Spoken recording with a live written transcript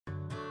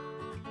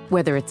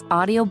Whether it's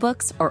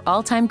audiobooks or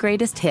all-time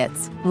greatest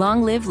hits,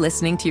 long live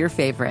listening to your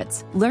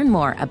favorites. Learn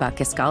more about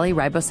Kisqali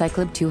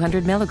Ribociclib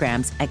 200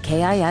 milligrams at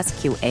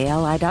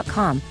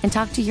KISQALI.com and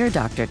talk to your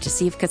doctor to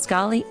see if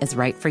Kisqali is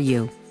right for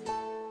you.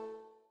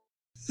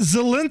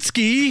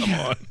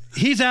 Zelensky,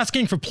 he's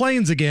asking for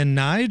planes again,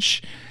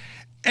 Nige.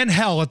 And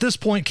hell, at this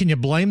point, can you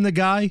blame the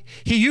guy?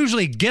 He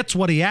usually gets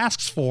what he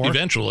asks for.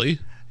 Eventually.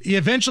 He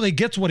eventually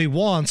gets what he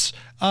wants.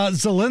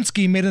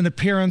 Zelensky made an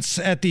appearance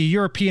at the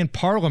European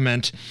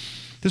Parliament.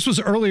 This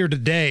was earlier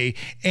today,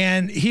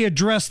 and he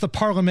addressed the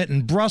parliament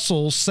in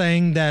Brussels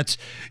saying that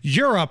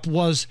Europe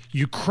was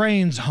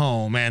Ukraine's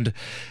home, and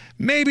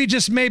maybe,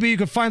 just maybe, you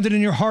could find it in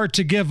your heart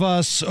to give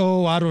us,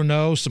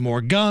 some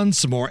more guns,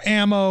 some more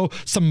ammo,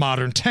 some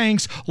modern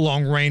tanks,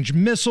 long-range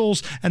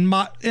missiles, and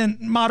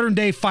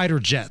modern-day fighter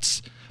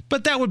jets.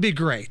 But that would be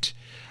great.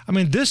 I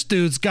mean, this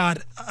dude's got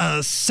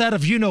a set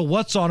of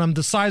you-know-whats on him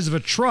the size of a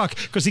truck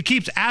because he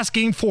keeps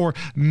asking for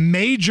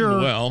major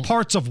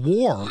parts of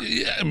war.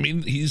 Yeah, I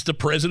mean, he's the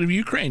president of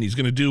Ukraine. He's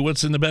going to do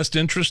what's in the best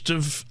interest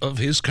of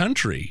his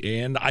country.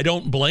 And I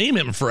don't blame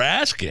him for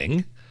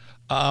asking.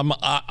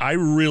 I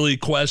really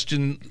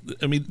question,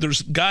 I mean,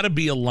 there's got to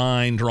be a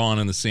line drawn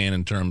in the sand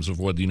in terms of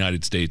what the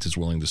United States is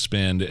willing to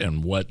spend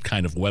and what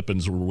kind of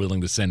weapons we're willing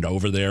to send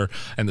over there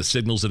and the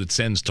signals that it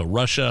sends to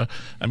Russia.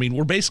 I mean,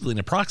 we're basically in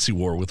a proxy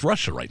war with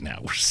Russia right now.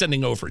 We're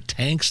sending over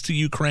tanks to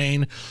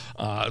Ukraine.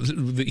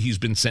 He's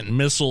been sent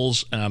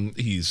missiles.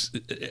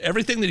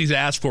 Everything that he's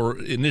asked for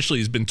initially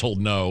has been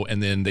told no,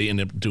 and then they end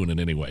up doing it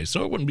anyway.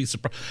 So it wouldn't be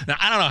surprised. Now,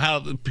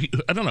 I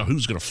don't know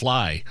who's going to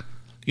fly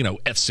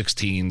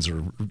F-16s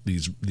or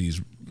these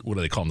what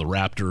do they call them, the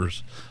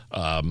Raptors.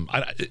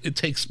 It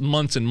takes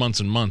months and months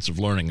and months of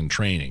learning and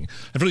training.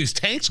 And for these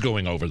tanks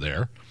going over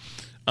there,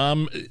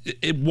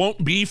 it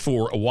won't be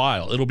for a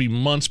while. It'll be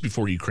months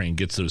before Ukraine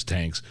gets those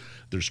tanks.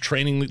 There's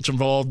training that's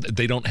involved.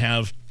 They don't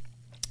have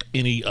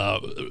any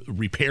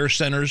repair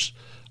centers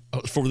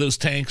for those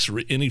tanks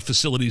or any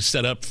facilities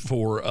set up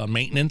for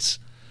maintenance.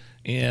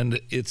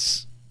 But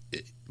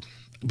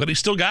he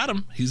still got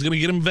them. He's going to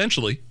get them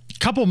eventually.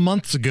 Couple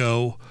months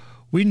ago,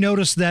 we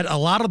noticed that a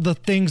lot of the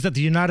things that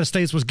the United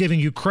States was giving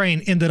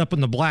Ukraine ended up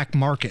in the black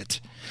market.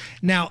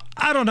 Now,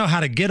 I don't know how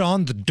to get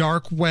on the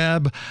dark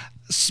web,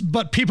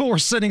 but people were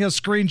sending us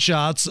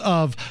screenshots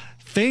of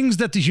things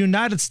that the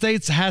United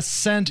States has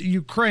sent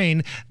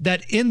Ukraine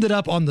that ended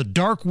up on the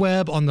dark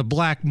web, on the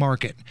black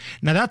market.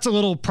 Now, that's a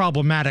little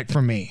problematic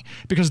for me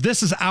because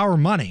this is our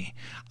money.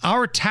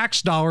 Our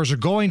tax dollars are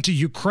going to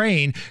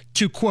Ukraine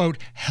to, quote,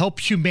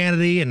 help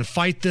humanity and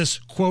fight this,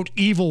 quote,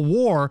 evil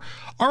war.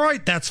 All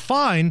right, that's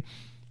fine,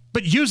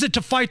 but use it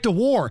to fight the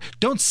war.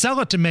 Don't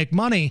sell it to make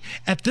money.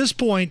 At this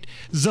point,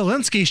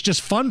 Zelensky's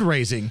just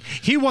fundraising.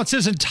 He wants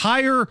his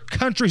entire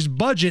country's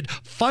budget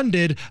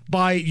funded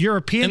by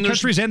European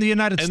countries and the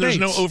United States. And there's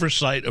no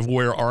oversight of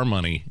where our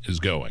money is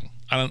going.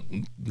 I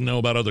don't know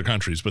about other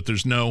countries, but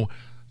there's no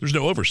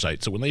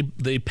oversight. So when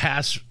they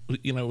pass,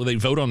 they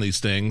vote on these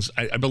things,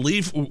 I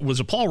believe,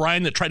 was it Paul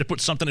Ryan that tried to put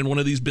something in one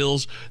of these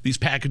bills, these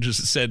packages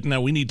that said, no,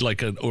 we need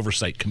like an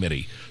oversight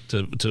committee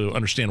to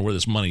understand where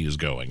this money is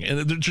going.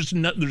 And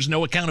there's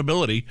no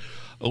accountability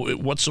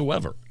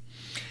whatsoever.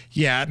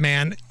 Yeah,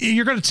 man.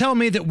 You're going to tell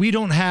me that we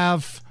don't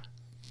have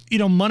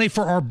money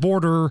for our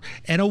border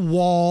and a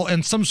wall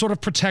and some sort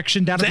of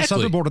protection down at the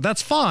southern border.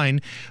 That's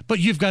fine, but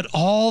you've got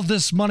all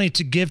this money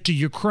to give to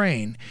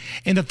Ukraine.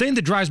 And the thing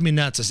that drives me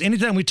nuts is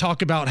anytime we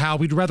talk about how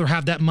we'd rather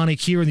have that money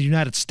here in the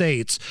United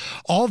States,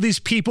 all these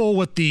people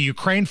with the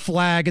Ukraine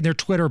flag in their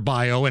Twitter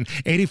bio and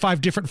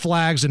 85 different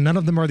flags, and none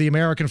of them are the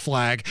American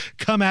flag,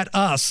 come at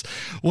us.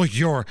 Well,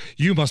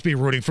 you must be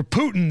rooting for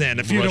Putin then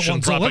if you Russian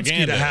don't want Zelensky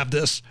propaganda to have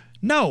this.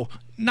 No,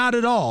 not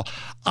at all.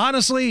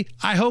 Honestly,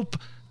 I hope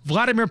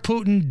Vladimir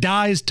Putin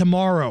dies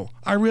tomorrow.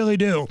 I really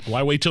do.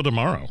 Why wait till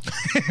tomorrow?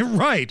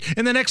 Right.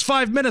 In the next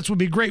 5 minutes would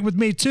be great with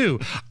me, too.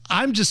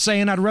 I'm just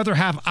saying I'd rather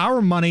have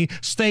our money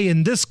stay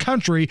in this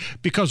country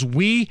because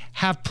we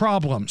have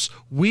problems.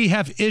 We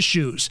have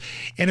issues.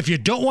 And if you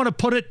don't want to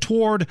put it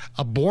toward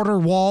a border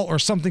wall or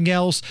something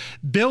else,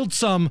 build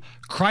some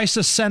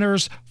crisis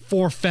centers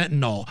for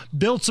fentanyl.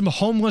 Build some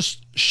homeless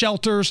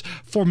shelters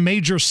for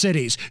major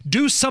cities.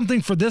 Do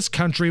something for this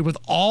country with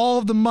all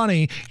of the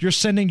money you're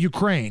sending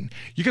Ukraine.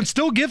 You can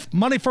still give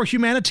money for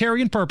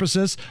humanitarian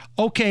purposes.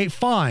 Okay,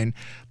 fine.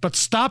 But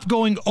stop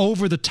going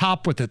over the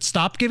top with it.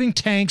 Stop giving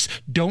tanks.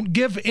 Don't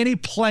give any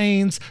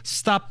planes.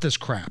 Stop this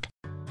crap.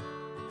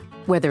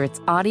 Whether it's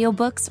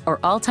audiobooks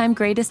or all-time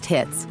greatest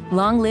hits,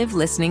 long live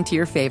listening to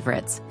your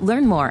favorites.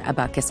 Learn more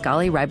about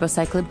Kisqali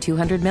Ribociclib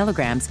 200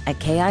 milligrams at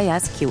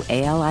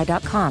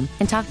KISQALI.com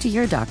and talk to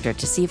your doctor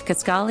to see if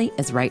Kisqali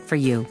is right for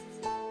you.